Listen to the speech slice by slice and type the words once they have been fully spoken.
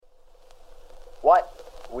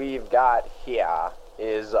we've got here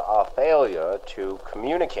is a failure to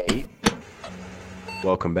communicate.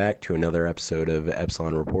 Welcome back to another episode of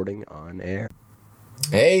Epsilon Reporting on Air.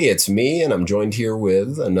 Hey, it's me, and I'm joined here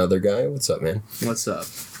with another guy. What's up, man? What's up?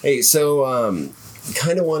 Hey, so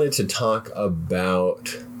kind of wanted to talk about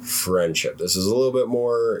friendship. This is a little bit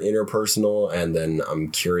more interpersonal, and then I'm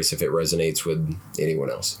curious if it resonates with anyone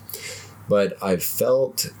else. But I've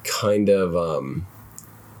felt kind of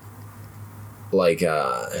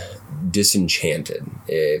disenchanted,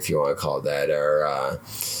 if you want to call it that, or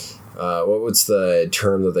what's the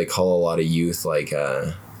term that they call a lot of youth,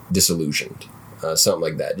 disillusioned. Something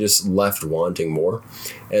like that, just left wanting more.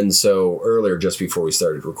 And so earlier, just before we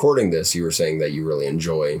started recording this, you were saying that you really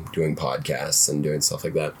enjoy doing podcasts and doing stuff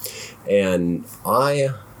like that. And I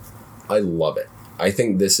love it. I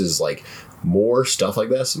think this is like more stuff like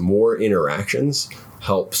this, more interactions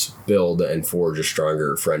helps build and forge a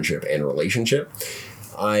stronger friendship and relationship.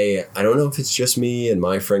 I don't know if it's just me and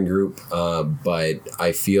my friend group, but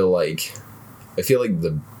I feel like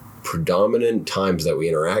the predominant times that we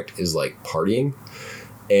interact is like partying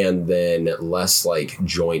and then less like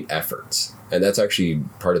joint efforts. And that's actually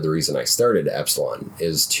part of the reason I started Epsilon,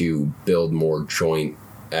 is to build more joint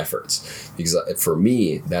efforts, because for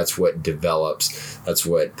me, that's what develops, that's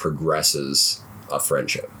what progresses a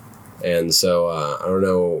friendship. And so I don't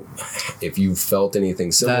know if you felt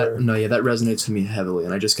anything similar. That resonates with me heavily.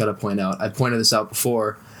 And I just got to point out, I pointed this out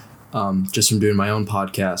before, just from doing my own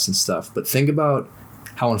podcast and stuff, but think about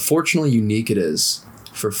how unfortunately unique it is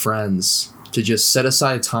for friends to just set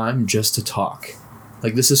aside time just to talk.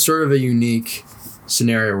 Like, this is sort of a unique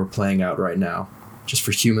scenario we're playing out right now, just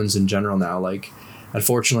for humans in general now. Like,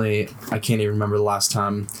 unfortunately, I can't even remember the last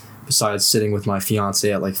time, besides sitting with my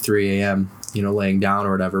fiance at like 3 a.m., laying down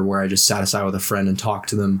or whatever, where I just sat aside with a friend and talked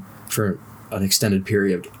to them for an extended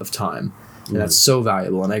period of time. And that's so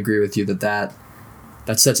valuable. And I agree with you that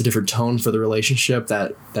sets a different tone for the relationship,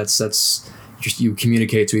 that sets... just you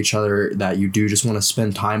communicate to each other that you do just want to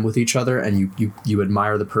spend time with each other, and you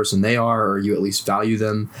admire the person they are, or you at least value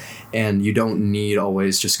them, and you don't need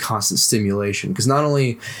always just constant stimulation. Because not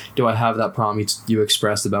only do I have that problem you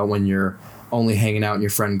expressed about when you're only hanging out in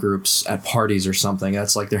your friend groups at parties or something,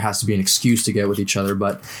 that's like there has to be an excuse to get with each other,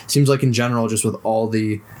 but it seems like in general, just with all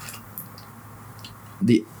the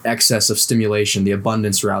excess of stimulation, the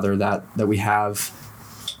abundance rather that we have,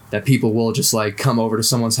 that people will just like come over to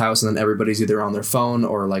someone's house and then everybody's either on their phone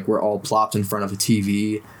or like we're all plopped in front of a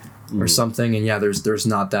TV or something. And yeah, there's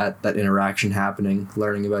not that interaction happening,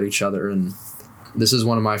 learning about each other. And this is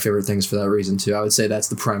one of my favorite things for that reason too. I would say that's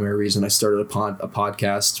the primary reason I started a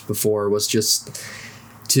podcast before, was just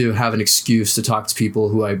to have an excuse to talk to people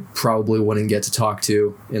who I probably wouldn't get to talk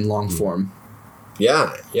to in long form.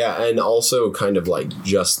 Yeah. And also kind of like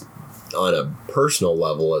just on a personal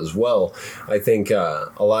level as well. I think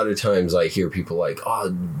a lot of times I hear people like, oh,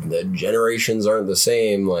 the generations aren't the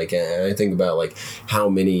same. Like, and I think about like how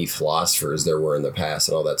many philosophers there were in the past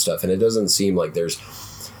and all that stuff. And it doesn't seem like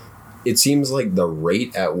it seems like the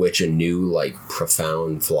rate at which a new like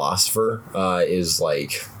profound philosopher is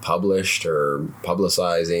like published or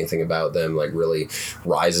publicized, anything about them like really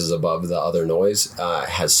rises above the other noise,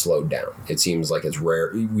 has slowed down. It seems like it's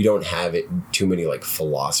rare. We don't have too many like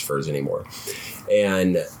philosophers anymore.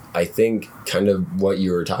 And I think kind of what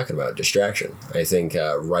you were talking about, distraction. I think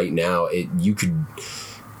right now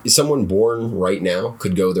someone born right now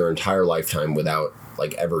could go their entire lifetime without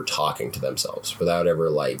like ever talking to themselves, without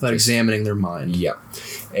ever without examining their mind. Yeah.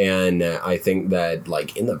 And I think that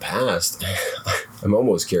like in the past, I'm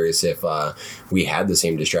almost curious if we had the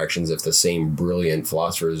same distractions, if the same brilliant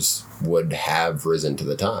philosophers would have risen to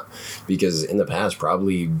the top. Because in the past,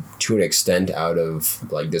 probably to an extent out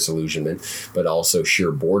of like disillusionment, but also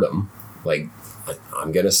sheer boredom, like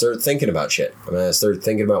I'm going to start thinking about shit. I'm going to start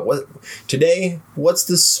thinking about what's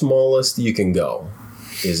the smallest you can go?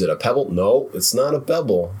 Is it a pebble? No, it's not a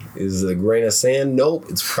pebble. Is it a grain of sand? Nope,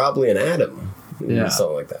 it's probably an atom. Yeah.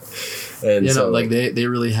 Something like that. And like they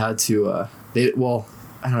really had to, I don't know.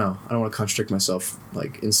 I don't want to contradict myself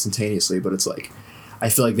like instantaneously, but it's like, I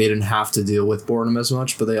feel like they didn't have to deal with boredom as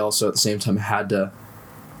much, but they also at the same time had to,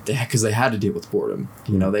 because they had to deal with boredom.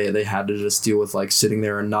 They had to just deal with like sitting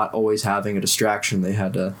there and not always having a distraction. They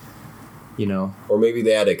had to, Or maybe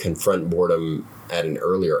they had to confront boredom at an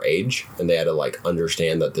earlier age, and they had to like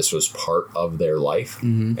understand that this was part of their life.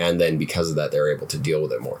 Mm-hmm. And then because of that, they're able to deal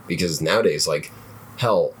with it more. Because nowadays, like,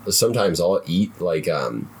 hell, sometimes I'll eat like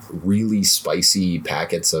really spicy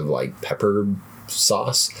packets of like pepper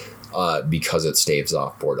sauce because it staves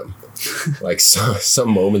off boredom. Like some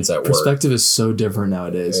moments at work. Perspective is so different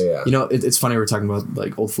nowadays. Yeah. It's funny we're talking about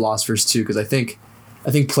like old philosophers too, because I think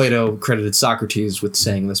I think Plato credited Socrates with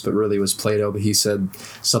saying this, but really it was Plato. But he said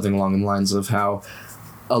something along the lines of how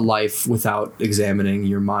a life without examining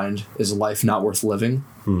your mind is a life not worth living.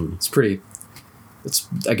 It's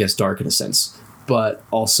I guess dark in a sense, but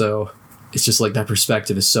also it's just like that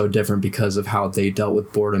perspective is so different because of how they dealt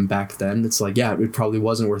with boredom back then. It's like, yeah, it probably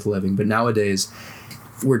wasn't worth living, but nowadays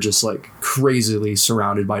we're just like crazily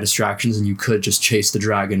surrounded by distractions, and you could just chase the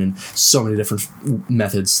dragon in so many different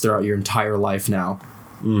methods throughout your entire life now.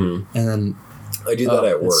 And then I do that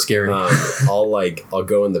at work. It's scary. I'll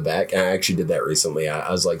go in the back. I actually did that recently.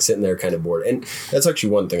 I was like sitting there kind of bored, and that's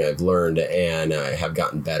actually one thing I've learned and I have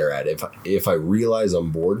gotten better at. If I realize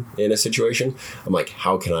I'm bored in a situation, I'm like,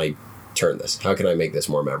 how can I turn this? How can I make this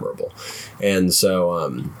more memorable? And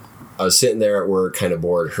so I was sitting there at work, kind of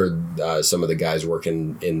bored, heard some of the guys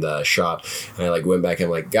working in the shop, and I like went back and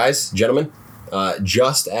I'm like, guys, gentlemen,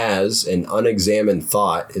 just as an unexamined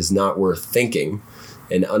thought is not worth thinking,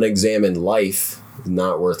 an unexamined life is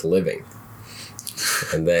not worth living.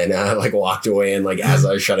 And then I like walked away, and like as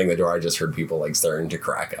I was shutting the door, I just heard people like starting to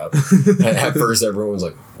crack up. At first, everyone was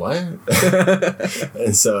like, "What?"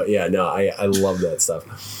 And so yeah, no, I love that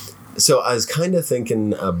stuff. So I was kind of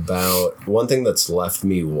thinking about one thing that's left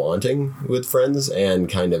me wanting with friends, and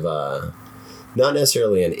kind of not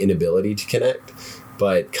necessarily an inability to connect,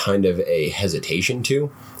 but kind of a hesitation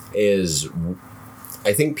to, is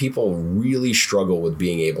I think people really struggle with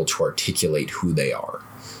being able to articulate who they are.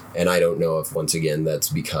 And I don't know if, once again, that's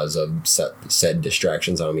because of said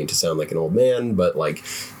distractions. I don't mean to sound like an old man, but like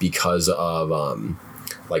because of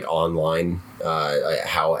like online,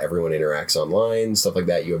 how everyone interacts online, stuff like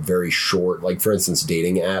that. You have very short, like for instance,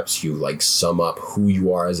 dating apps, you like sum up who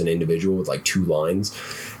you are as an individual with like 2 lines.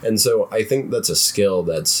 And so I think that's a skill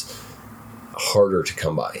that's harder to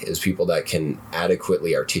come by, is people that can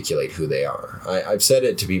adequately articulate who they are. I've said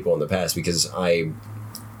it to people in the past because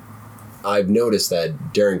I've noticed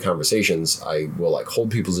that during conversations, I will like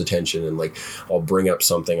hold people's attention, and like I'll bring up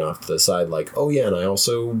something off to the side, like, oh yeah, and I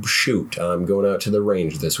also shoot. I'm going out to the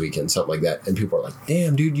range this weekend, something like that. And people are like,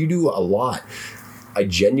 damn, dude, you do a lot. I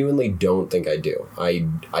genuinely don't think I do.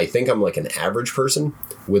 I think I'm like an average person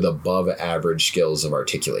with above average skills of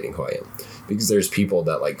articulating who I am. Because there's people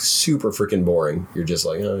that like super freaking boring. You're just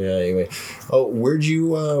like, oh yeah, anyway. Oh, where'd you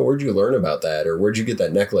learn about that? Or where'd you get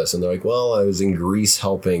that necklace? And they're like, well, I was in Greece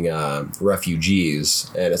helping refugees.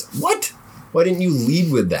 And it's, what? Why didn't you lead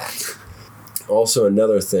with that? Also,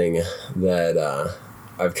 another thing that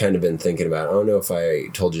I've kind of been thinking about, I don't know if I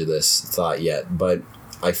told you this thought yet, but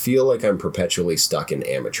I feel like I'm perpetually stuck in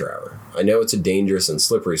amateur hour. I know it's a dangerous and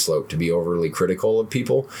slippery slope to be overly critical of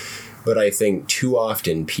people, but I think too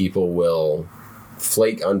often people will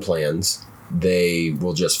flake on plans. They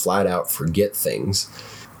will just flat out forget things.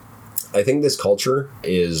 I think this culture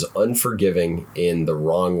is unforgiving in the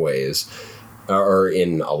wrong ways, or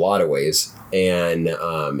in a lot of ways, and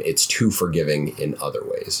it's too forgiving in other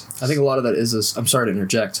ways. I think a lot of that is I'm sorry to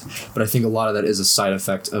interject, but I think a lot of that is a side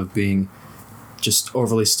effect of being just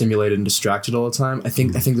overly stimulated and distracted all the time. I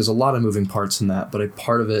think there's a lot of moving parts in that, but a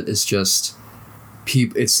part of it is just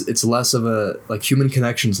it's less of a, like, human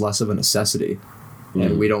connection's less of a necessity,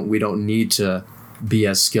 and we don't need to be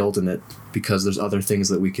as skilled in it because there's other things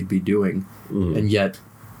that we could be doing, and yet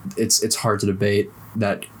it's hard to debate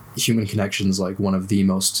that human connection is like one of the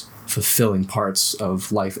most fulfilling parts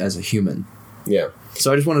of life as a human. Yeah.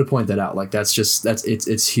 So I just wanted to point that out. Like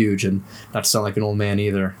it's huge, and not to sound like an old man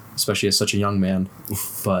either, especially as such a young man,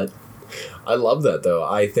 but I love that, though.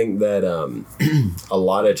 I think that a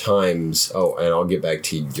lot of times, and I'll get back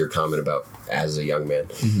to your comment about as a young man,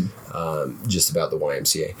 just about the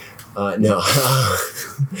YMCA. No,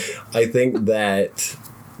 I think that,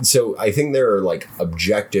 so I think there are like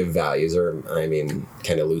objective values, or I mean,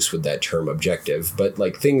 kind of loose with that term objective, but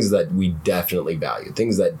like things that we definitely value,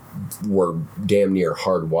 things that we're damn near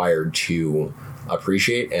hardwired to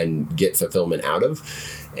appreciate and get fulfillment out of.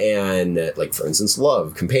 And like, for instance,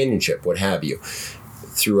 love, companionship, what have you.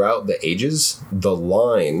 Throughout the ages, the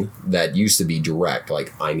line that used to be direct,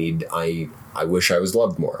 like I wish I was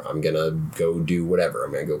loved more. I'm going to go do whatever.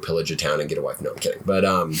 I'm going to go pillage a town and get a wife. No, I'm kidding. But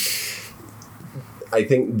I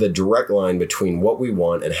think the direct line between what we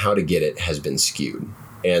want and how to get it has been skewed.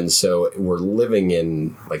 And so we're living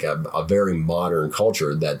in like a very modern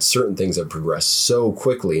culture that certain things have progressed so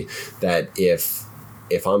quickly that if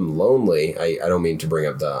I'm lonely, I don't mean to bring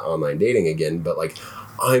up the online dating again, but like,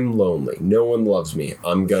 I'm lonely, no one loves me,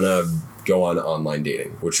 I'm gonna go on online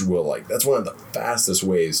dating, which will, like, that's one of the fastest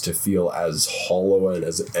ways to feel as hollow and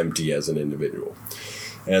as empty as an individual.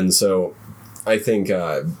 And so I think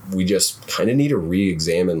we just kind of need to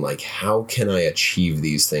re-examine, like, how can I achieve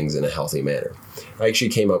these things in a healthy manner? I actually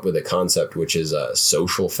came up with a concept which is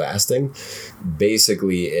social fasting.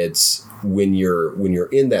 Basically, it's when you're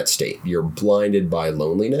in that state, you're blinded by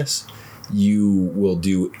loneliness, you will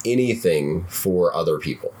do anything for other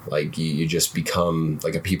people. Like you just become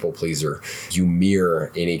like a people pleaser. You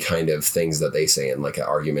mirror any kind of things that they say in like an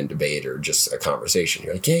argument, debate, or just a conversation.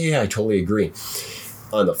 You're like, yeah, I totally agree.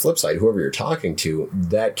 On the flip side, whoever you're talking to,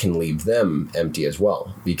 that can leave them empty as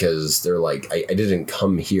well, because they're like, I didn't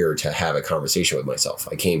come here to have a conversation with myself.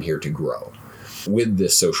 I came here to grow. With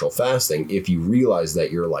this social fasting, if you realize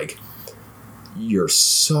that you're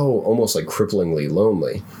so almost like cripplingly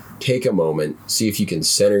lonely, take a moment, see if you can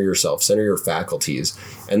center yourself, center your faculties,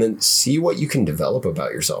 and then see what you can develop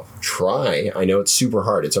about yourself. Try. I know it's super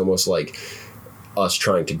hard. It's almost like us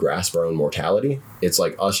trying to grasp our own mortality. It's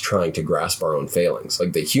like us trying to grasp our own failings.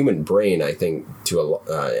 Like the human brain, I think, to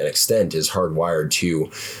an extent, is hardwired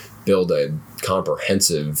to build a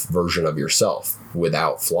comprehensive version of yourself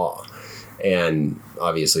without flaw. And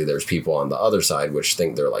obviously there's people on the other side which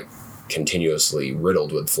think they're like continuously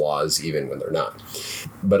riddled with flaws even when they're not.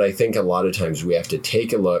 But I think a lot of times we have to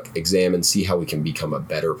take a look, examine, see how we can become a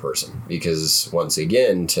better person. Because once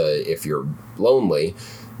again, if you're lonely,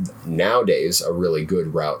 nowadays a really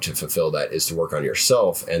good route to fulfill that is to work on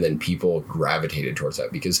yourself, and then people gravitated towards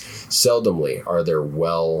that, because seldomly are there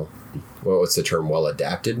well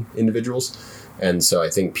adapted individuals. And so I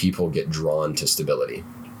think people get drawn to stability.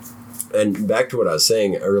 And back to what I was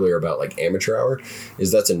saying earlier about like amateur hour,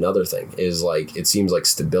 is that's another thing, is like it seems like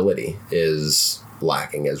stability is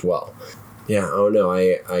lacking as well. Yeah, I don't know.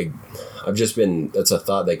 I've just been, that's a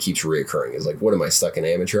thought that keeps reoccurring, is like, what am I, stuck in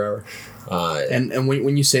amateur hour? And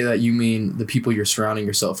when you say that, you mean the people you're surrounding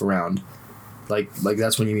yourself around, like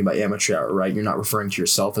that's what you mean by amateur hour, right? You're not referring to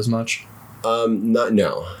yourself as much?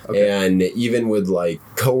 No. Okay. And even with like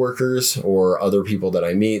coworkers or other people that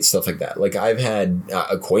I meet, stuff like that. Like I've had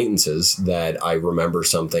acquaintances that I remember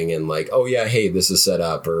something and like, oh yeah, hey, this is set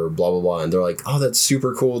up or blah, blah, blah. And they're like, oh, that's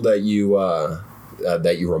super cool that you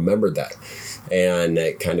remembered that. And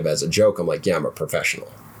kind of as a joke, I'm like, yeah, I'm a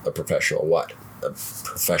professional. A professional what? A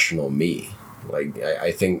professional me. Like,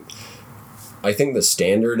 I think the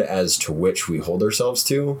standard as to which we hold ourselves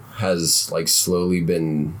to has like slowly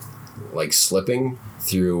been like slipping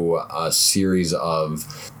through a series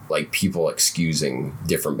of like people excusing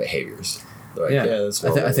different behaviors. Like, that's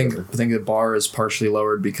normal. I think the bar is partially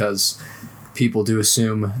lowered because people do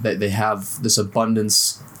assume that they have this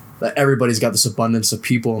abundance, that everybody's got this abundance of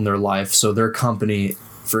people in their life, so their company,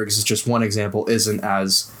 for just one example, isn't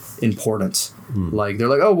as important. Like they're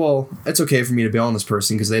like, oh well, it's okay for me to bail on this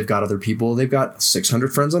person because they've got other people. They've got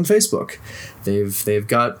 600 friends on Facebook. They've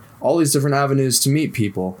got all these different avenues to meet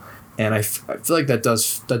people. And I feel like that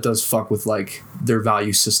does fuck with like their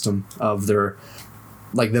value system of their,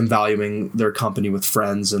 like them valuing their company with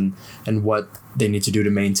friends and what they need to do to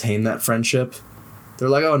maintain that friendship. They're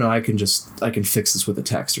like, oh no, I can fix this with a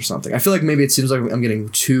text or something. I feel like maybe it seems like I'm getting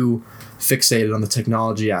too fixated on the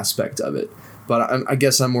technology aspect of it, but I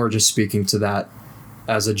guess I'm more just speaking to that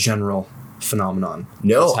as a general phenomenon.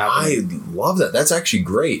 No, I love that. That's actually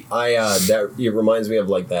great. It reminds me of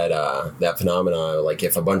like that phenomena. Like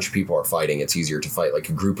if a bunch of people are fighting, it's easier to fight like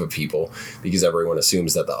a group of people because everyone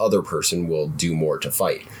assumes that the other person will do more to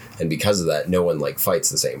fight, and because of that, no one like fights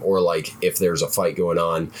the same. Or like if there's a fight going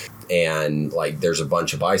on and like there's a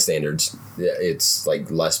bunch of bystanders, it's like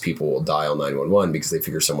less people will dial 911 because they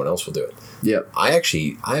figure someone else will do it. Yep. I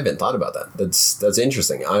haven't thought about that. That's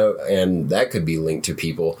interesting. And that could be linked to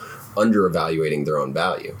people under-evaluating their own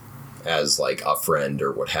value as like a friend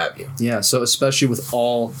or what have you. Yeah, so especially with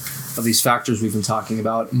all of these factors we've been talking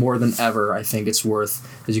about, more than ever, I think it's worth,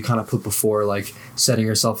 as you kind of put before, like setting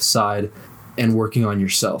yourself aside and working on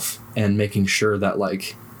yourself and making sure that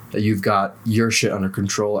like that you've got your shit under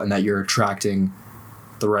control and that you're attracting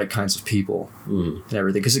the right kinds of people and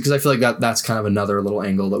everything. Because I feel like that's kind of another little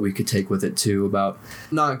angle that we could take with it too, about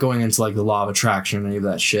not going into like the law of attraction or any of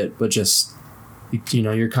that shit, but just, you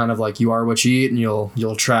know, you're kind of like, you are what you eat, and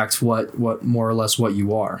you'll attract what more or less what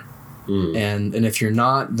you are. And if you're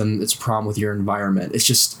not, then it's a problem with your environment. It's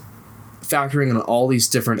just factoring in all these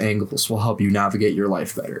different angles will help you navigate your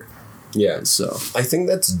life better. Yeah. And so I think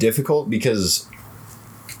that's difficult because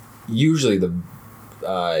usually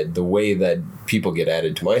the way that people get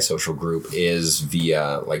added to my social group is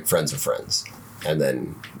via like friends of friends. And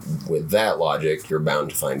then with that logic, you're bound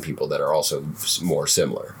to find people that are also more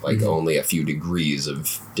similar, like only a few degrees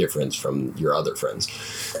of difference from your other friends.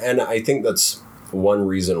 And I think that's one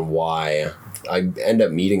reason why I end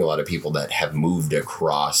up meeting a lot of people that have moved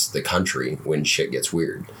across the country when shit gets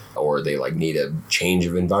weird, or they like need a change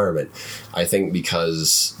of environment. I think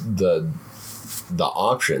because the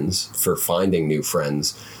options for finding new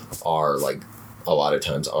friends are like a lot of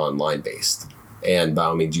times online based. And by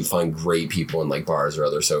all means, you find great people in like bars or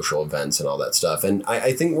other social events and all that stuff. And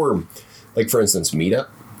I think we're like, for instance, Meetup,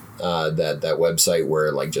 that website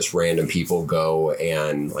where like just random people go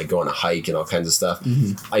and like go on a hike and all kinds of stuff.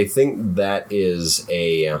 Mm-hmm. I think that is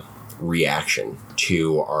a reaction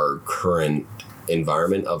to our current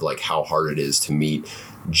environment of like how hard it is to meet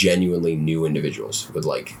genuinely new individuals with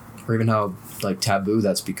like, or even how like taboo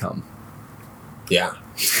that's become. Yeah.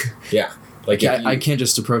 Yeah. Like I can't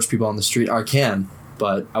just approach people on the street. I can,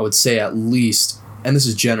 but I would say at least, and this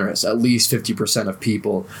is generous, at least 50% of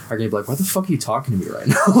people are going to be like, why the fuck are you talking to me right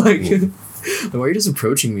now? Like, why are you just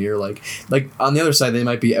approaching me? Or like on the other side, they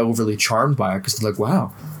might be overly charmed by it because they're like,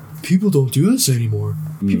 wow, people don't do this anymore.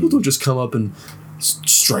 People don't just come up and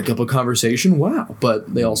strike up a conversation. Wow.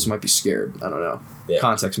 But they also might be scared. I don't know. Yeah.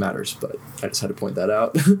 Context matters, but I just had to point that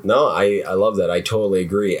out. No, I love that. I totally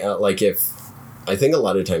agree. I think a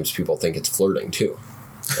lot of times people think it's flirting too.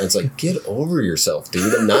 And it's like, get over yourself,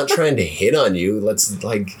 dude. I'm not trying to hit on you.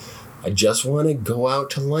 I just want to go out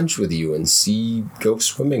to lunch with you and go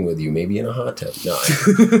swimming with you, maybe in a hot tub. No,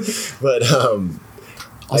 but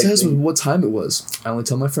also has what time it was. I only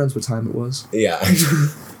tell my friends what time it was. Yeah.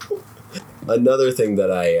 Another thing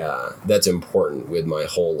that that's important with my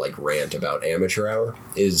whole like rant about amateur hour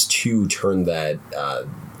is to turn that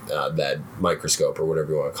microscope or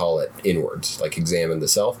whatever you want to call it inwards, like examine the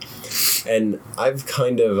self. And I've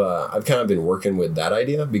kind of been working with that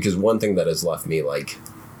idea because one thing that has left me like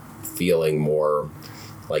feeling more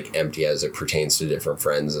like empty as it pertains to different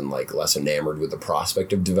friends and like less enamored with the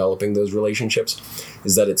prospect of developing those relationships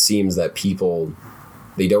is that it seems that people,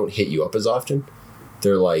 they don't hit you up as often.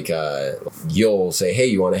 They're like, you'll say, hey,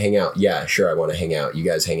 you want to hang out? Yeah, sure, I want to hang out. You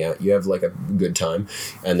guys hang out. You have like a good time.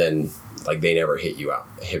 And then like they never hit you up.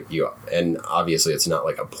 And obviously it's not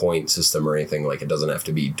like a point system or anything. Like it doesn't have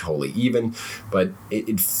to be totally even, but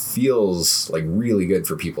it feels like really good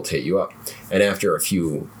for people to hit you up. And after a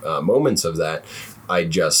few moments of that, I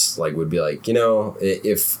just like would be like,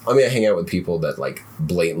 if I'm going to hang out with people that like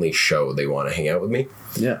blatantly show they want to hang out with me.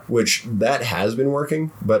 Yeah. Which that has been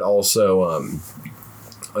working, but also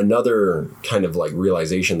another kind of like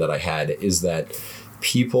realization that I had is that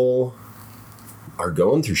people are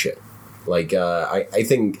going through shit. Like, I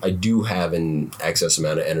think I do have an excess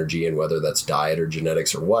amount of energy, and whether that's diet or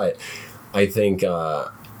genetics or what, I think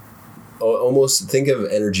almost think of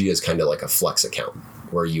energy as kind of like a flex account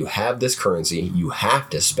where you have this currency, you have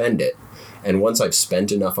to spend it. And once I've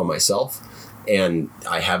spent enough on myself and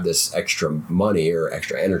I have this extra money or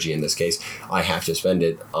extra energy in this case, I have to spend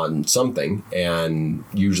it on something. And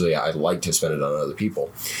usually I like to spend it on other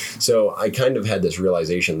people. So I kind of had this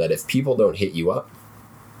realization that if people don't hit you up,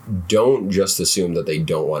 don't just assume that they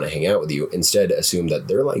don't want to hang out with you. Instead, assume that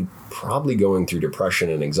they're like probably going through depression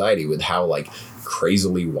and anxiety with how like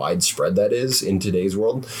crazily widespread that is in today's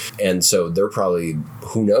world. And so they're probably,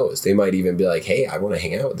 who knows, they might even be like, hey, I want to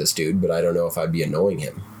hang out with this dude, but I don't know if I'd be annoying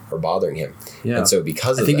him or bothering him. Yeah. And so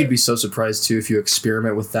because of I think you'd be so surprised too if you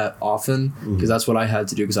experiment with that often, because that's what I had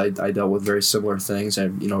to do, because I dealt with very similar things. I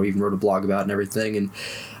even wrote a blog about it and everything, and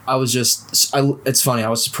I was it's funny, I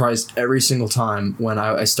was surprised every single time when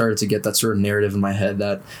I started to get that sort of narrative in my head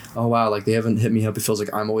that, oh wow, like they haven't hit me up, it feels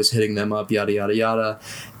like I'm always hitting them up, yada yada yada.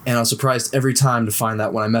 And I was surprised every time to find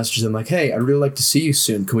that when I messaged them like, hey, I'd really like to see you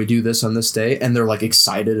soon. Can we do this on this day? And they're like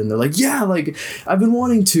excited and they're like, yeah, like I've been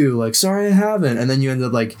wanting to, like, sorry I haven't. And then you end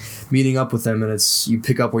up like meeting up with them and you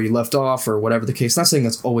pick up where you left off or whatever the case. Not saying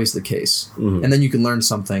that's always the case. Mm-hmm. And then you can learn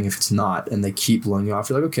something if it's not, and they keep blowing you off.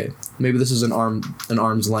 You're like, okay, maybe this is an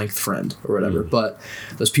arm's length friend or whatever. Mm-hmm. But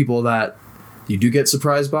those people that you do get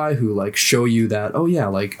surprised by who like show you that, oh yeah,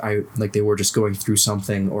 like they were just going through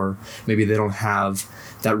something, or maybe they don't have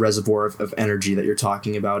that reservoir of energy that you're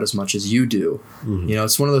talking about as much as you do. Mm-hmm.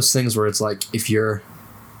 It's one of those things where it's like if you're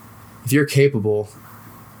capable,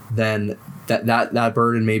 then that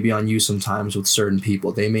burden may be on you sometimes with certain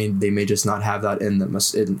people. They may just not have that in them.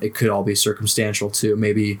 It could all be circumstantial too.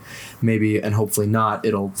 Maybe and hopefully not,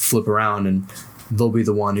 it'll flip around and they'll be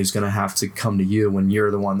the one who's going to have to come to you when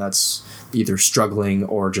you're the one that's either struggling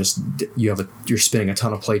or just you're spinning a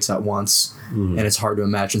ton of plates at once. Mm-hmm. And it's hard to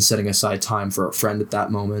imagine setting aside time for a friend at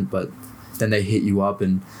that moment, but then they hit you up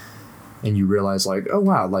and you realize like, oh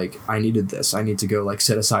wow, like I needed this. I need to go like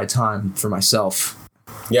set aside time for myself.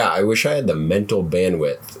 Yeah, I wish I had the mental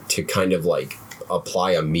bandwidth to kind of like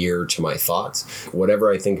apply a mirror to my thoughts.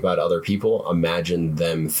 Whatever I think about other people, imagine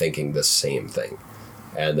them thinking the same thing.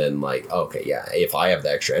 And then like, okay, yeah, if I have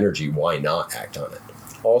the extra energy, why not act on it?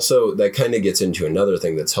 Also, that kind of gets into another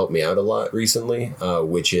thing that's helped me out a lot recently,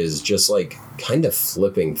 which is just like kind of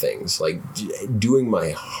flipping things, like doing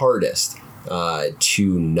my hardest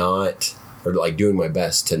to not, or like doing my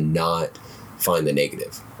best to not find the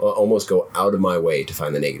negative. Almost go out of my way to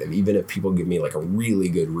find the negative, even if people give me like a really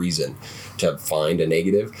good reason to find a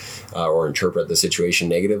negative or interpret the situation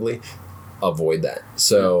negatively. Avoid that.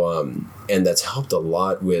 So, and that's helped a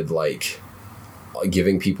lot with like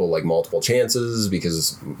giving people like multiple chances,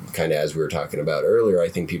 because kind of as we were talking about earlier, I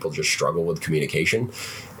think people just struggle with communication,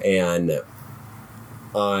 and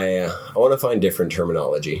I want to find different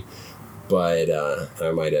terminology, but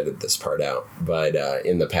I might edit this part out, but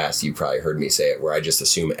in the past you probably heard me say it, where I just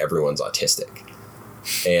assume everyone's autistic.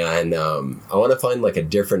 And I want to find like a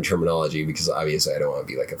different terminology, because obviously I don't want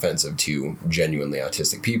to be like offensive to genuinely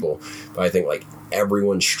autistic people, but I think like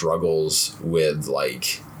everyone struggles with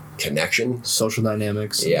like connection, social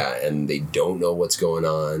dynamics. Yeah, and they don't know what's going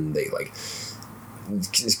on. They like,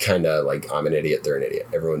 it's kind of like, I'm an idiot, they're an idiot,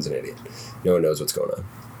 everyone's an idiot. No one knows what's going on,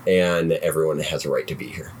 and everyone has a right to be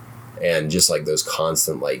here. And just like those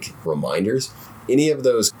constant like reminders, any of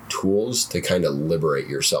those tools to kind of liberate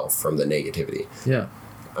yourself from the negativity. Yeah,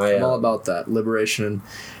 I'm all about that liberation,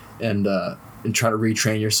 and try to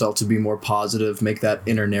retrain yourself to be more positive, make that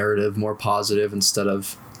inner narrative more positive instead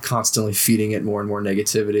of constantly feeding it more and more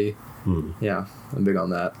negativity. Yeah, I'm big on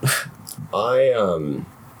that.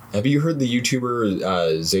 Have you heard the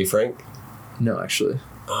YouTuber Zay Frank? No, actually.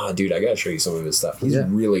 Dude, I gotta show you some of his stuff. He's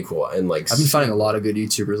really cool, and like I've been finding a lot of good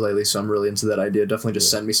YouTubers lately, so I'm really into that idea. Definitely just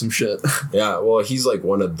send me some shit. Yeah, well, he's like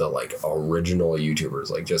one of the like original YouTubers.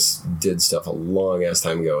 Like just did stuff a long ass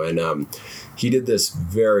time ago, and he did this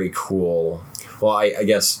very cool. Well, I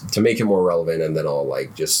guess to make it more relevant, and then I'll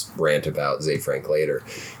like just rant about Zay Frank later.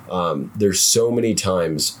 There's so many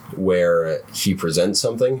times where he presents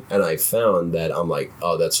something, and I found that I'm like,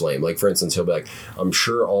 oh, that's lame. Like, for instance, he'll be like, I'm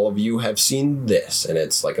sure all of you have seen this. And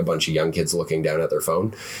it's like a bunch of young kids looking down at their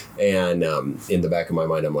phone. And in the back of my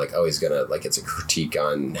mind, I'm like, oh, he's going to, like, it's a critique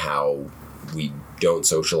on how we don't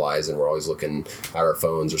socialize and we're always looking at our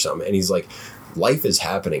phones or something. And he's like, life is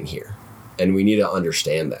happening here. And we need to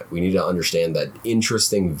understand that. We need to understand that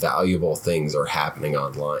interesting, valuable things are happening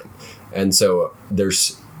online. And so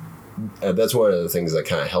that's one of the things that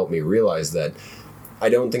kind of helped me realize that I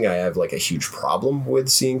don't think I have like a huge problem with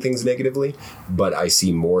seeing things negatively, but I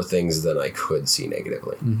see more things than I could see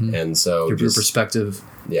negatively. Mm-hmm. And so your perspective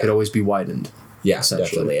could always be widened. Yeah,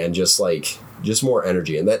 definitely. And just more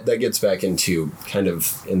energy. And that gets back into kind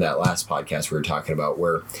of in that last podcast we were talking about,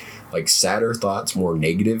 where like sadder thoughts, more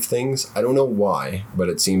negative things, I don't know why, but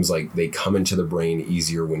it seems like they come into the brain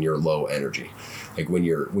easier when you're low energy. Like when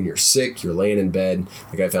you're sick, you're laying in bed.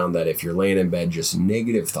 Like I found that if you're laying in bed, just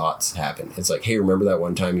negative thoughts happen. It's like, hey, remember that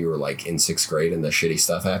one time you were like in 6th grade and the shitty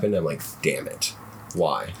stuff happened? I'm like, damn it.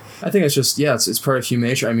 Why? I think it's just, it's part of human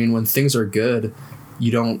nature. I mean, when things are good,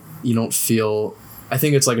 you don't feel, I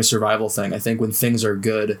think it's like a survival thing. I think when things are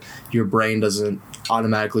good, your brain doesn't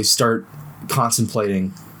automatically start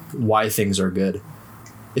contemplating why things are good.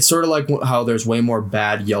 It's sort of like how there's way more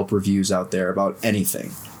bad Yelp reviews out there about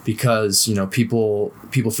anything, because people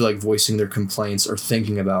feel like voicing their complaints or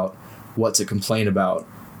thinking about what to complain about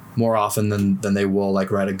more often than they will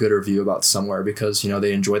like write a good review about somewhere, because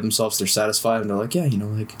they enjoyed themselves, they're satisfied, and they're like,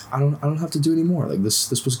 like I don't have to do any more, like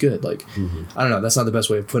this was good, like I don't know, that's not the best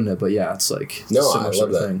way of putting it, but it's like no, I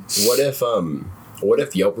love that thing. What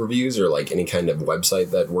if Yelp reviews, or like any kind of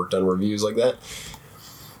website that worked on reviews like that,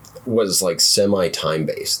 was like semi-time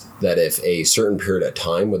based, that if a certain period of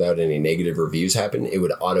time without any negative reviews happened, it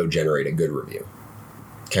would auto-generate a good review,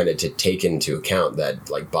 kind of to take into account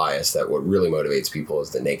that like bias, that what really motivates people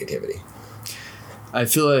is the negativity. I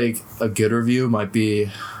feel like a good review might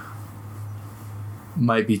be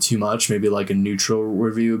too much. Maybe like a neutral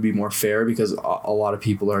review would be more fair, because a lot of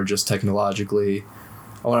people are just technologically,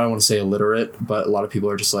 I don't want to say illiterate, but a lot of people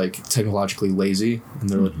are just like technologically lazy, and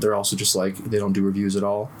they're also just like, they don't do reviews at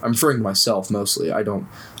all. I'm referring to myself mostly. I don't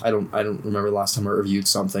remember the last time I reviewed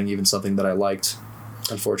something, even something that I liked.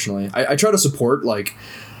 Unfortunately, I try to support like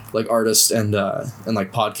artists and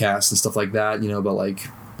like podcasts and stuff like that,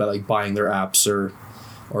 by like buying their apps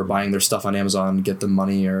or buying their stuff on Amazon, get them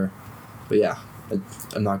money, but yeah,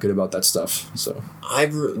 I'm not good about that stuff. So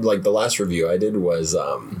I've like the last review I did was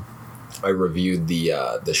I reviewed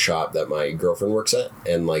the shop that my girlfriend works at,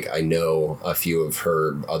 and like I know a few of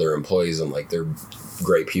her other employees, and like they're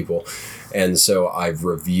great people, and so I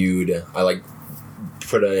like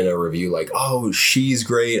put in a review like, oh, she's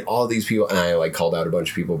great, all these people, and I like called out a bunch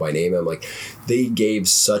of people by name. I'm like, they gave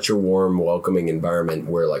such a warm, welcoming environment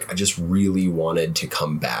where like I just really wanted to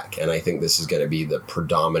come back, and I think this is going to be the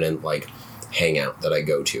predominant like hangout that I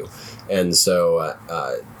go to. And so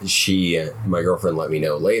my girlfriend let me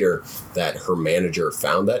know later that her manager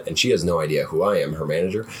found that, and she has no idea who I am, her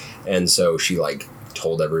manager, and so she like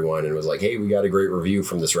told everyone and was like, hey, we got a great review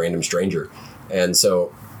from this random stranger. And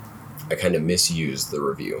so I kind of misused the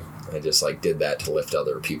review. I just like did that to lift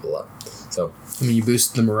other people up. So I mean, you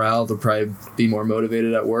boosted the morale. They'll probably be more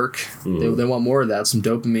motivated at work. Mm-hmm. They want more of that. Some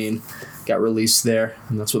dopamine got released there,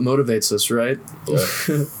 and that's what motivates us, right?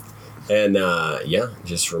 Yeah. And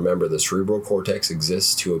just remember the cerebral cortex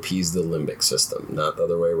exists to appease the limbic system, not the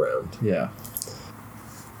other way around. Yeah.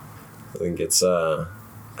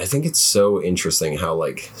 I think it's so interesting how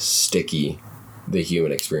like sticky the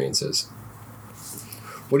human experience is.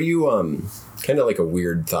 What do you kind of like a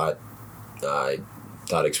weird thought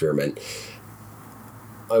experiment?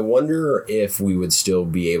 I wonder if we would still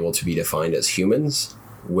be able to be defined as humans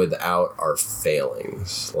without our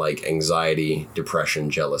failings, like anxiety, depression,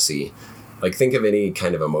 jealousy. Like think of any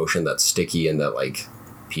kind of emotion that's sticky and that like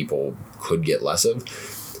people could get less of.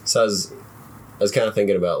 So I was kind of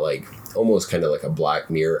thinking about like almost kind of like a Black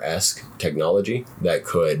Mirror-esque technology that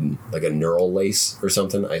could, like a neural lace or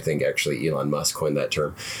something. I think actually Elon Musk coined that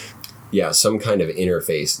term. Yeah, some kind of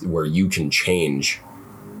interface where you can change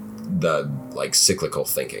the like cyclical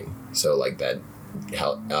thinking. So like that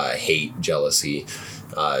hate, jealousy,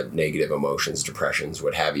 negative emotions, depressions,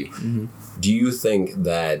 what have you. Mm-hmm. Do you think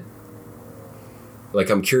that, like,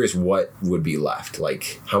 I'm curious what would be left?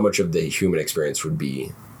 Like how much of the human experience would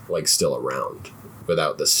be like still around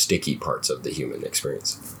without the sticky parts of the human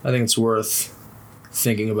experience? I think it's worth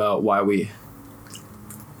thinking about why we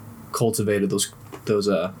cultivated those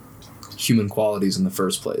human qualities in the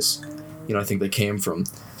first place. You know, I think they came from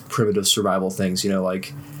primitive survival things, you know,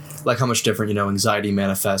 like how much different, you know, anxiety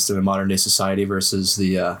manifests in a modern day society versus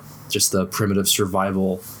the just the primitive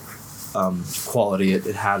survival quality it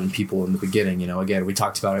had in people in the beginning. You know, again, we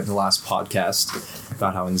talked about it in the last podcast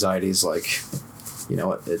about how anxiety is like, you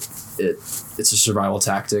know, it's a survival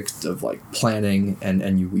tactic of like planning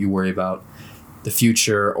and you worry about the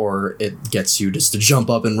future, or it gets you just to jump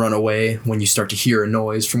up and run away when you start to hear a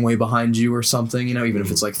noise from way behind you or something, you know, even if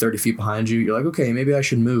it's like 30 feet behind you, you're like, okay, maybe I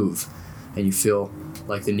should move. And you feel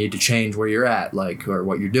like the need to change where you're at, like, or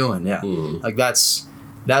what you're doing. Yeah. Like that's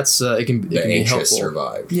it can be helpful.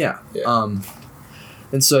 Survive. Yeah.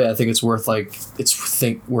 And so, yeah, I think it's worth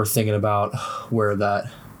worth thinking about where that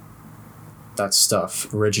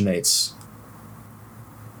stuff originates.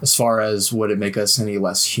 As far as would it make us any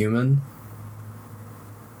less human?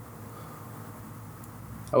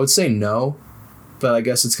 I would say no, but I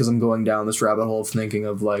guess it's because I'm going down this rabbit hole of thinking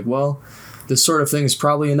of like, well, this sort of thing is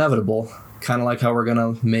probably inevitable, kind of like how we're going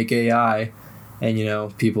to make AI, and, you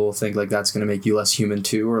know, people think like that's going to make you less human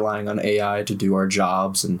too, relying on AI to do our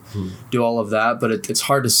jobs and do all of that, but it's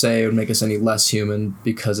hard to say it would make us any less human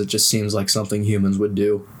because it just seems like something humans would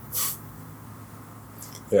do.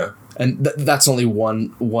 Yeah. And that's only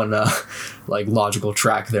one like logical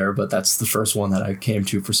track there, but that's the first one that I came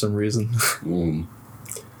to for some reason.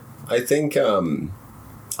 I think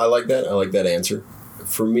I like that. I like that answer.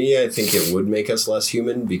 For me, I think it would make us less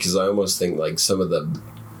human because I almost think like some of the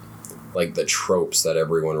like the tropes that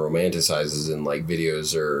everyone romanticizes in like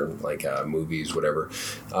videos or like movies, whatever,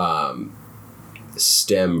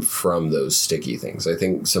 stem from those sticky things. I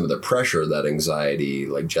think some of the pressure that anxiety,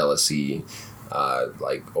 like jealousy,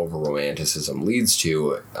 like over romanticism leads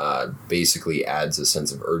to basically adds a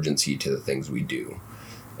sense of urgency to the things we do.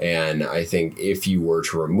 And I think if you were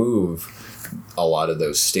to remove a lot of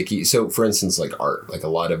those sticky, so for instance, like art, like a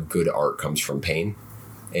lot of good art comes from pain,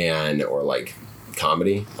 or like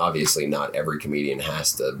comedy. Obviously not every comedian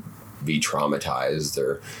has to be traumatized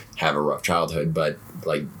or have a rough childhood, but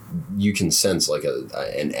like you can sense like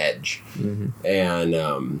an edge. Mm-hmm.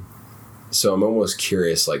 And so I'm almost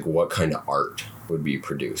curious like what kind of art would be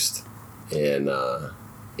produced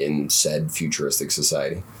in said futuristic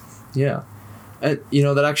society. Yeah. And, you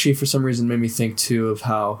know, that actually for some reason made me think too of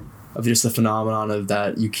just the phenomenon of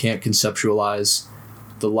that you can't conceptualize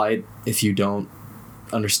the light if you don't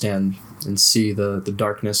understand and see the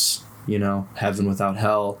darkness, you know, heaven without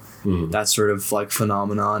hell, that sort of like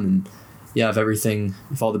phenomenon. And yeah,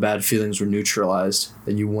 if all the bad feelings were neutralized,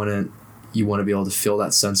 then you want to be able to feel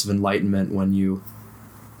that sense of enlightenment when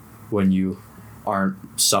you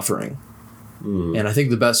aren't suffering. And I think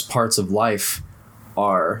the best parts of life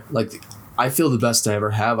are like, I feel the best I ever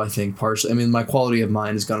have, I think, partially. I mean, my quality of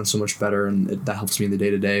mind has gotten so much better, and that helps me in the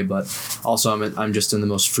day-to-day, but also I'm just in the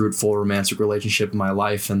most fruitful romantic relationship in my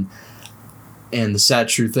life, and the sad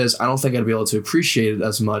truth is, I don't think I'd be able to appreciate it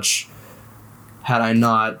as much had I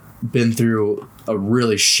not been through a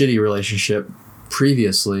really shitty relationship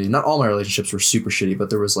previously. Not all my relationships were super shitty, but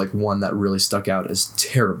there was like one that really stuck out as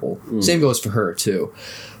terrible. Same goes for her too.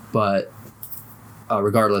 But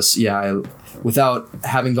regardless, yeah, without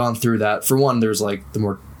having gone through that, for one, there's like the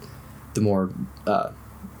more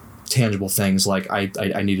tangible things, like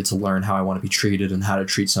I needed to learn how I want to be treated and how to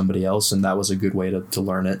treat somebody else, and that was a good way to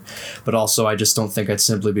learn it. But also, I just don't think I'd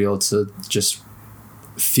simply be able to just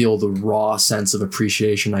feel the raw sense of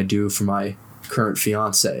appreciation I do for my current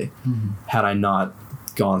fiance had I not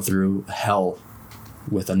gone through hell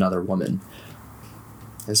with another woman.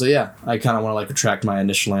 And so, yeah, I kind of want to like retract my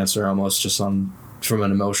initial answer almost just from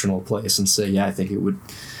an emotional place and say, yeah, I think it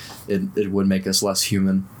would make us less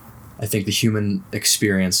human. I think the human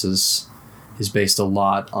experience is based a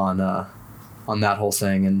lot on that whole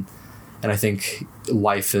thing, and I think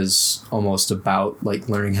life is almost about like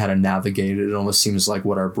learning how to navigate it. It almost seems like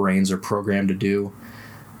what our brains are programmed to do.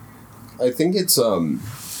 I think it's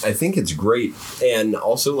great, and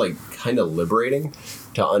also like kind of liberating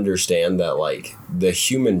to understand that like the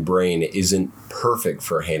human brain isn't perfect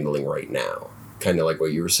for handling right now. Kind of like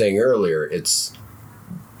what you were saying earlier, it's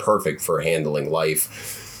perfect for handling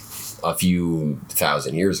life a few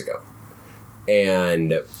thousand years ago.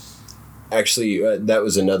 And actually, that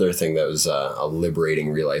was another thing that was a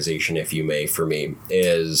liberating realization, if you may, for me,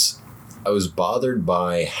 is I was bothered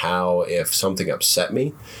by how if something upset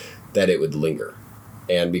me, that it would linger.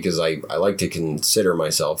 And because I like to consider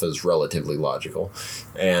myself as relatively logical.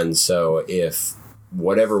 And so if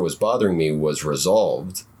whatever was bothering me was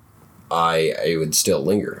resolved, I would still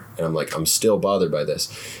linger. And I'm like, I'm still bothered by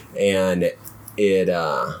this. And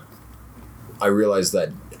I realized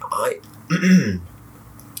that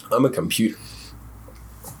I'm a computer.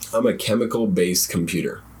 I'm a chemical-based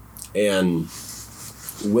computer. And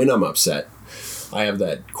when I'm upset, I have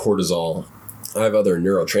that cortisol. I have other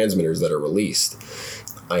neurotransmitters that are released.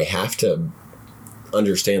 I have to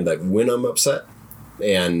understand that when I'm upset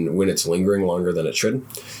and when it's lingering longer than it should,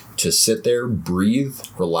 to sit there, breathe,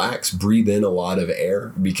 relax, breathe in a lot of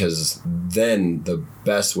air, because then the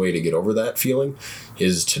best way to get over that feeling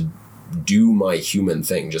is to do my human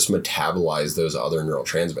thing, just metabolize those other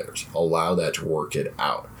neurotransmitters, allow that to work it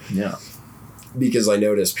out. Yeah. Because I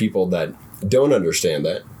notice people that don't understand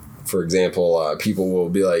that. For example, people will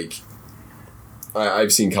be like,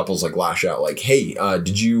 I've seen couples like lash out like, hey,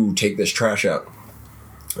 did you take this trash out?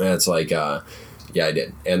 And it's like, yeah, I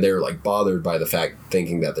did. And they're like bothered by the fact,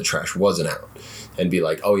 thinking that the trash wasn't out, and be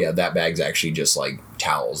like, oh yeah, that bag's actually just like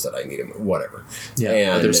towels that I need, whatever. Yeah,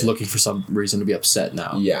 and they're just looking for some reason to be upset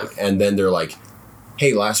now. Yeah, and then they're like,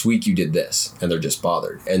 hey, last week you did this, and they're just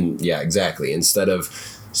bothered. And yeah, exactly. Instead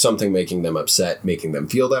of something making them upset, making them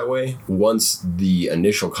feel that way, once the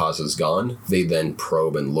initial cause is gone, they then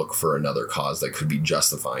probe and look for another cause that could be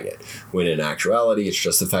justifying it. When in actuality, it's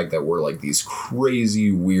just the fact that we're like these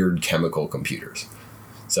crazy, weird chemical computers.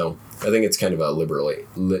 So I think it's kind of a liberating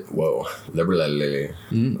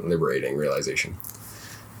realization.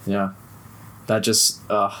 Yeah. That just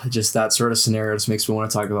that sort of scenario just makes me want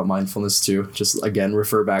to talk about mindfulness too. Just again,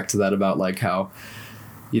 refer back to that about like how,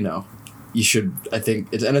 you should, I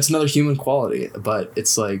think, and it's another human quality, but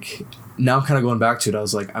it's like, now kind of going back to it, I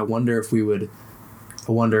was like, I wonder if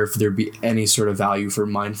there'd be any sort of value for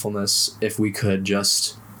mindfulness if we could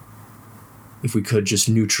just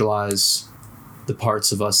neutralize the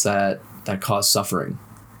parts of us that cause suffering.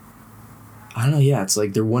 I don't know, yeah, it's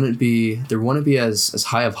like there wouldn't be as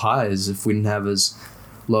high of highs if we didn't have as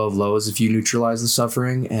low of lows if you neutralize the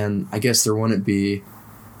suffering, and I guess there wouldn't be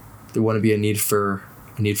a need for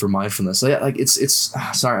mindfulness. So yeah, like it's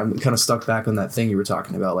sorry, I'm kind of stuck back on that thing you were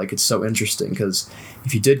talking about. Like, it's so interesting because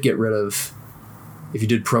if you did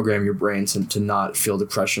program your brain to not feel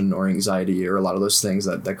depression or anxiety or a lot of those things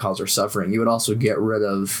that cause our suffering, you would also get rid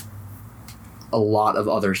of a lot of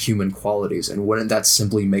other human qualities. And wouldn't that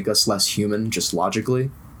simply make us less human, just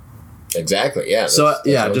logically? Exactly. Yeah. So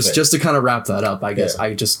yeah, just to kind of wrap that up, I guess, yeah.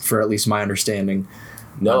 I just, for at least my understanding.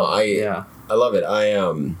 No, I love it.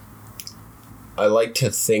 I like to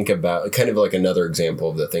think about kind of like another example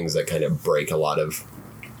of the things that kind of break a lot of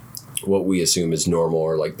what we assume is normal,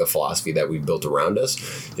 or like the philosophy that we've built around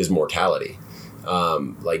us, is mortality.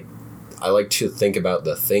 Like, I like to think about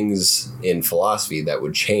the things in philosophy that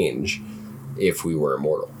would change if we were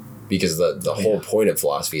immortal. because the whole point of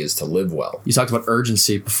philosophy is to live well. You talked about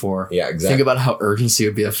urgency before. Yeah, exactly. Think about how urgency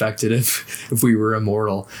would be affected if we were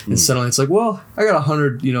immortal. And suddenly it's like, well, I got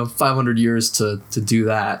 100, 500 years to do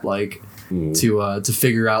that, like to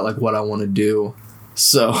figure out like what I want to do.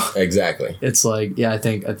 So exactly. It's like, yeah, I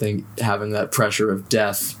think having that pressure of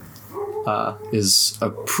death is a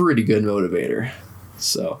pretty good motivator.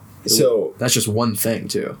 So that's just one thing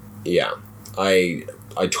too. Yeah, I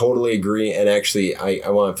totally agree. And actually, I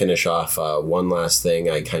want to finish off one last thing.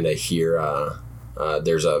 I kind of hear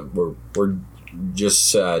we're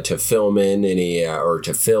just to fill in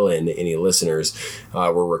any listeners.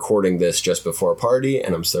 We're recording this just before a party,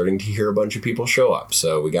 and I'm starting to hear a bunch of people show up.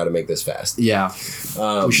 So we got to make this fast. Yeah,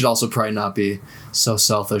 we should also probably not be so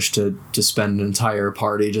selfish to spend an entire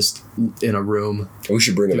party just in a room. We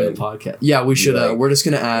should bring them in. Podcast. Yeah, we should. We're just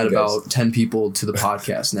gonna add about 10 people to the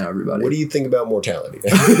podcast now. Everybody, what do you think about mortality?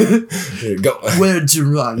 Go. We're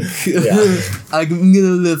drunk. Yeah. I'm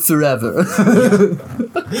gonna live forever.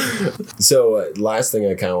 So last thing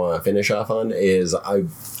I kind of want to finish off on is I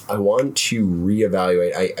want to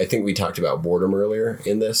reevaluate. I think we talked about boredom earlier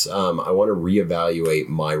in this. I want to reevaluate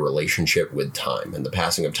my relationship with time and the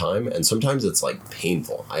passing of time. And sometimes it's like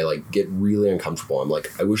painful. I like get really uncomfortable. I'm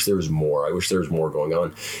like, I wish there was more. I wish there was more going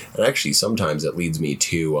on. And actually, sometimes it leads me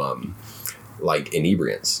to like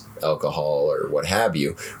inebriants, alcohol or what have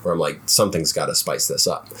you, where I'm like, something's got to spice this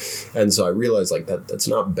up. And so I realized like that's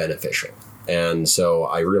not beneficial. And so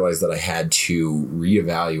I realized that I had to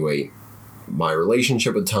reevaluate my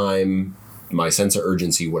relationship with time, my sense of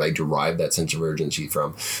urgency, what I derive that sense of urgency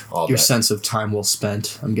from. Your sense of time well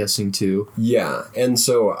spent, I'm guessing, too. Yeah. And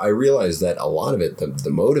so I realized that a lot of it, the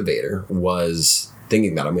motivator, was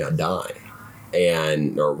thinking that I'm going to die.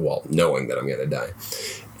 Knowing that I'm going to die.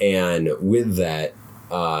 And with that,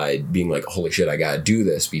 being like, holy shit, I got to do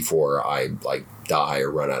this before I like die or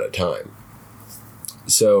run out of time.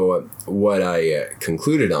 So what I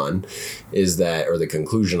concluded on is that, or the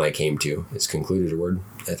conclusion I came to, is concluded a word?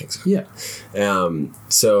 I think so. Yeah.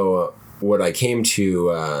 So what I came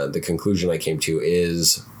to, the conclusion I came to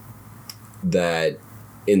is that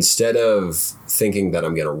instead of thinking that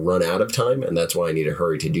I'm going to run out of time and that's why I need to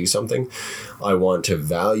hurry to do something, I want to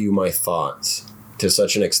value my thoughts to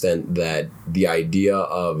such an extent that the idea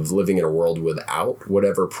of living in a world without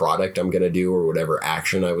whatever product I'm going to do or whatever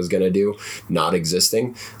action I was going to do not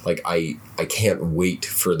existing, like I can't wait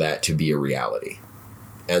for that to be a reality.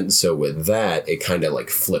 And so with that, it kind of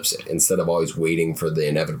like flips it. Instead of always waiting for the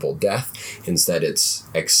inevitable death, instead it's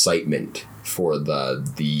excitement for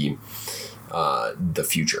the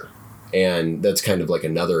future. And that's kind of like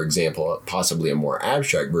another example, possibly a more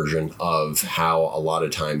abstract version of how a lot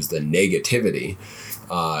of times the negativity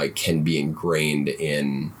can be ingrained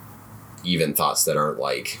in even thoughts that aren't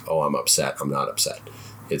like, oh, I'm upset, I'm not upset.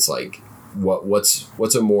 It's like,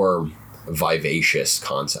 what's a more vivacious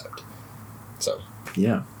concept? So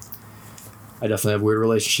yeah, I definitely have weird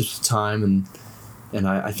relationships with time, and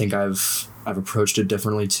I think I've approached it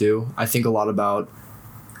differently too. I've thought about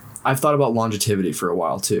longevity for a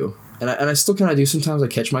while too. And I still kind of do sometimes. I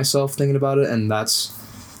catch myself thinking about it, and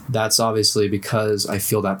that's obviously because I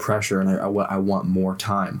feel that pressure and I want more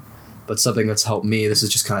time. But something that's helped me, this is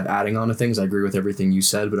just kind of adding on to things. I agree with everything you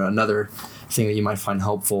said, but another thing that you might find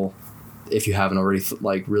helpful if you haven't already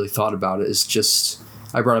really thought about it is just,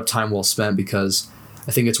 I brought up time well spent because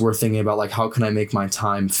I think it's worth thinking about like, how can I make my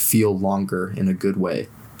time feel longer in a good way?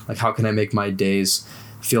 Like, how can I make my days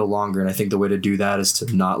feel longer? And I think the way to do that is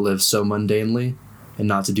to not live so mundanely and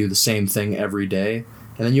not to do the same thing every day.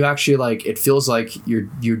 And then you actually like, it feels like you're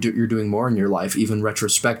doing more in your life, even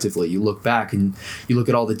retrospectively. You look back and you look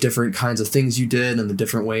at all the different kinds of things you did and the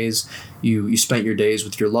different ways you spent your days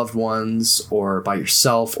with your loved ones or by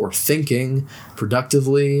yourself or thinking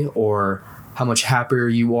productively, or how much happier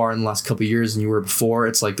you are in the last couple of years than you were before.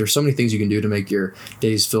 It's like, there's so many things you can do to make your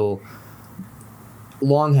days feel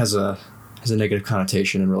long. Has a negative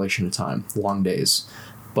connotation in relation to time, long days,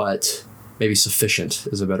 but maybe sufficient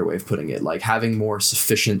is a better way of putting it, like having more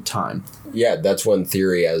sufficient time. Yeah, that's one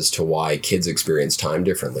theory as to why kids experience time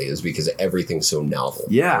differently, is because everything's so novel.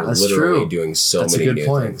 Yeah, They're that's literally true. Doing so that's many a good new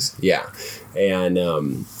point. things. Yeah. And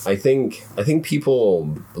I think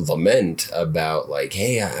people lament about like,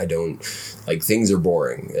 hey, I don't, like, things are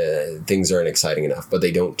boring, things aren't exciting enough, but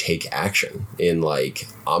they don't take action in like,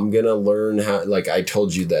 I'm gonna learn how, like I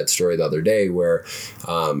told you that story the other day where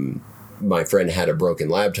my friend had a broken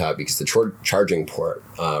laptop because the charging port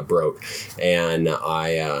broke, and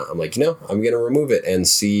I'm like, I'm gonna remove it and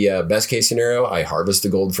see. Best case scenario, I harvest the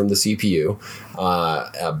gold from the CPU,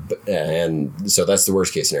 and so that's the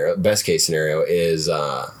worst case scenario. Best case scenario is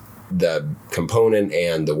the component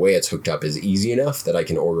and the way it's hooked up is easy enough that I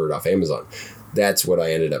can order it off Amazon. That's what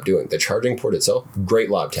I ended up doing. The charging port itself, great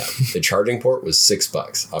lob tab. The charging port was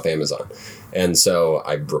 $6 off Amazon. And so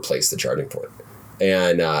I replaced the charging port.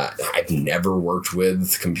 And I've never worked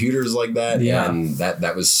with computers like that. Yeah. And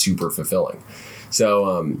that was super fulfilling.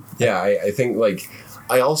 So, I think like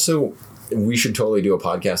we should totally do a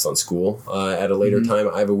podcast on school at a later time.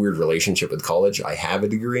 I have a weird relationship with college. I have a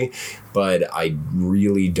degree, but I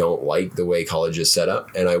really don't like the way college is set up.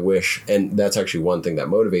 And I wish, and that's actually one thing that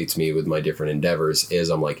motivates me with my different endeavors is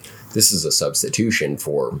I'm like, this is a substitution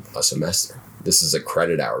for a semester. This is a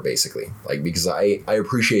credit hour, basically. Like, because I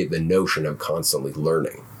appreciate the notion of constantly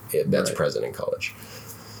learning that's present in college.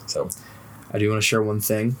 So I do want to share one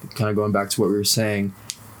thing, kind of going back to what we were saying.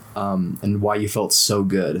 And why you felt so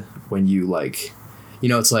good when you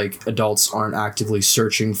it's like adults aren't actively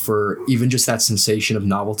searching for even just that sensation of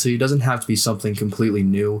novelty. It doesn't have to be something completely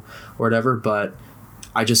new or whatever, but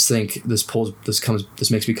I just think this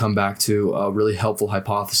makes me come back to a really helpful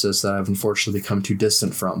hypothesis that I've unfortunately become too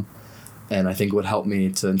distant from. And I think it would help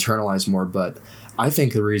me to internalize more. But I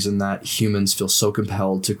think the reason that humans feel so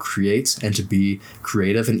compelled to create and to be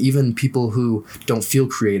creative, and even people who don't feel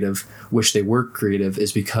creative wish they were creative,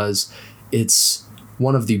 is because it's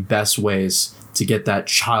one of the best ways to get that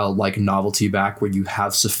childlike novelty back where you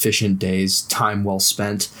have sufficient days, time well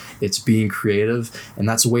spent. It's being creative. And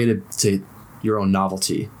that's a way to your own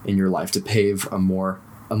novelty in your life, to pave a more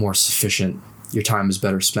sufficient, your time is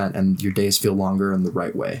better spent and your days feel longer in the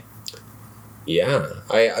right way. Yeah.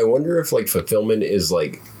 I wonder if like fulfillment is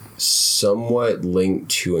like somewhat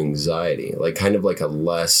linked to anxiety, like kind of like a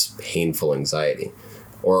less painful anxiety,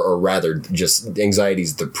 or rather just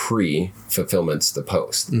anxiety's the pre, fulfillment's the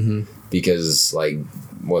post. Mm-hmm. Because like,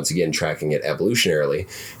 once again, tracking it evolutionarily,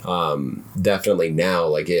 definitely now,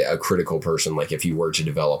 like a critical person, like if you were to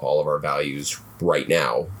develop all of our values right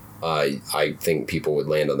now, I think people would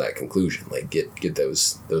land on that conclusion, like get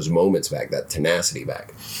those moments back, that tenacity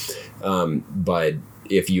back. But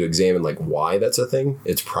if you examine like why that's a thing,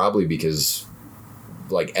 it's probably because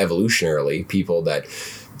like evolutionarily people that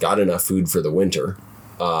got enough food for the winter,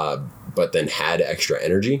 but then had extra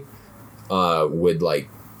energy, would like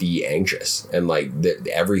be anxious and like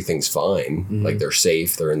everything's fine. Mm-hmm. Like they're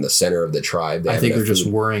safe. They're in the center of the tribe. I think they're just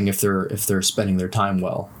worrying if they're spending their time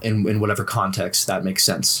well in whatever context that makes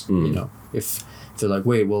sense. Mm. You know, if they're like,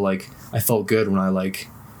 wait, well, like I felt good when I like,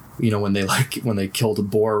 you know, when they killed a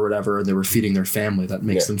boar or whatever, and they were feeding their family, that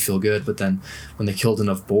makes them feel good. But then when they killed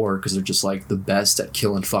enough boar, because they're just like the best at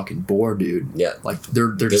killing fucking boar, dude. Yeah, like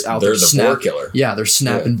they're just out there. They're the boar killer. Yeah, they're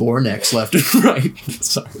snapping boar necks left and right.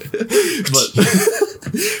 Sorry,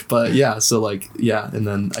 but yeah. So like and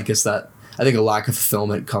then I guess that I think a lack of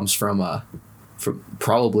fulfillment comes from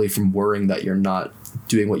probably from worrying that you're not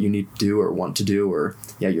doing what you need to do or want to do, or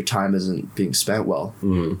your time isn't being spent well.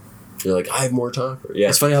 Mm-hmm. You're like, I have more time. Yeah.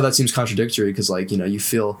 It's funny how that seems contradictory because, like, you know, you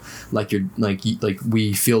feel like you're like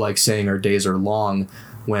we feel like saying our days are long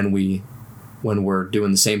when we're doing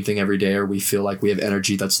the same thing every day, or we feel like we have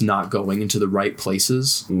energy that's not going into the right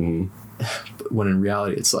places. Mm-hmm. But when in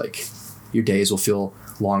reality, it's like your days will feel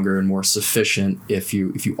longer and more sufficient if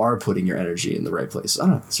you are putting your energy in the right place. I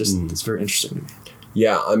don't know. It's just it's very interesting to me.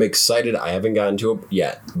 Yeah, I'm excited. I haven't gotten to it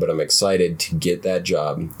yet, but I'm excited to get that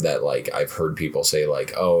job that, like, I've heard people say,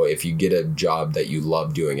 like, oh, if you get a job that you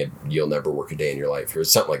love doing it, you'll never work a day in your life, or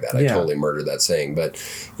something like that. I totally murdered that saying. But,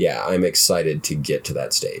 yeah, I'm excited to get to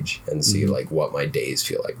that stage and see, like, what my days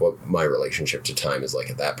feel like, what my relationship to time is like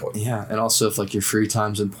at that point. Yeah, and also if, like, your free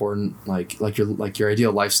time's important, like your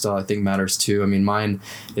ideal lifestyle, I think, matters, too. I mean, mine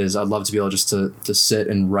is I'd love to be able just to sit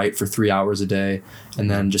and write for 3 hours a day and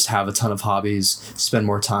then just have a ton of hobbies, spend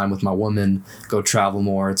more time with my woman, go travel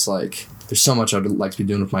more. It's like there's so much I'd like to be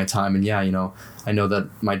doing with my time. And you know, I know that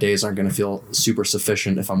my days aren't going to feel super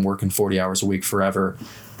sufficient if I'm working 40 hours a week forever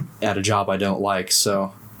at a job I don't like.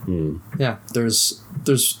 So there's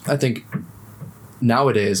I think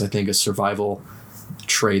nowadays, I think a survival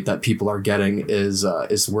trait that people are getting is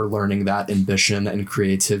we're learning that ambition and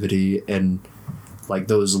creativity and like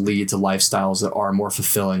those lead to lifestyles that are more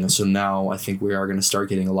fulfilling. And so now I think we are going to start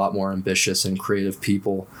getting a lot more ambitious and creative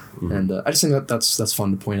people. Mm-hmm. And I just think that's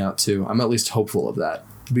fun to point out too. I'm at least hopeful of that.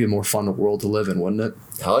 It'd be a more fun world to live in, wouldn't it?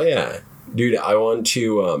 Hell yeah. Dude, I want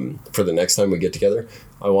to, for the next time we get together,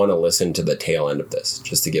 I want to listen to the tail end of this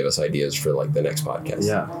just to give us ideas for like the next podcast.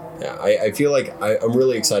 Yeah. I feel like I'm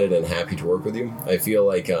really excited and happy to work with you. I feel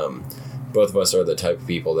like, both of us are the type of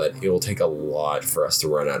people that it will take a lot for us to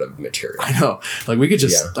run out of material. I know. Like, we could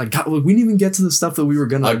just, like, God, we didn't even get to the stuff that we were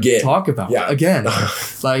going to talk about. Yeah. Again.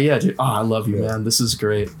 Like, yeah, dude. Oh, I love you, man. This is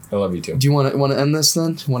great. I love you too. Do you want to end this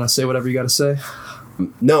then? Want to say whatever you got to say?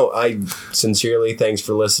 No, I sincerely, thanks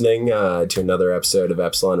for listening to another episode of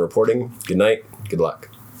Epsilon Reporting. Good night. Good luck.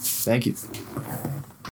 Thank you.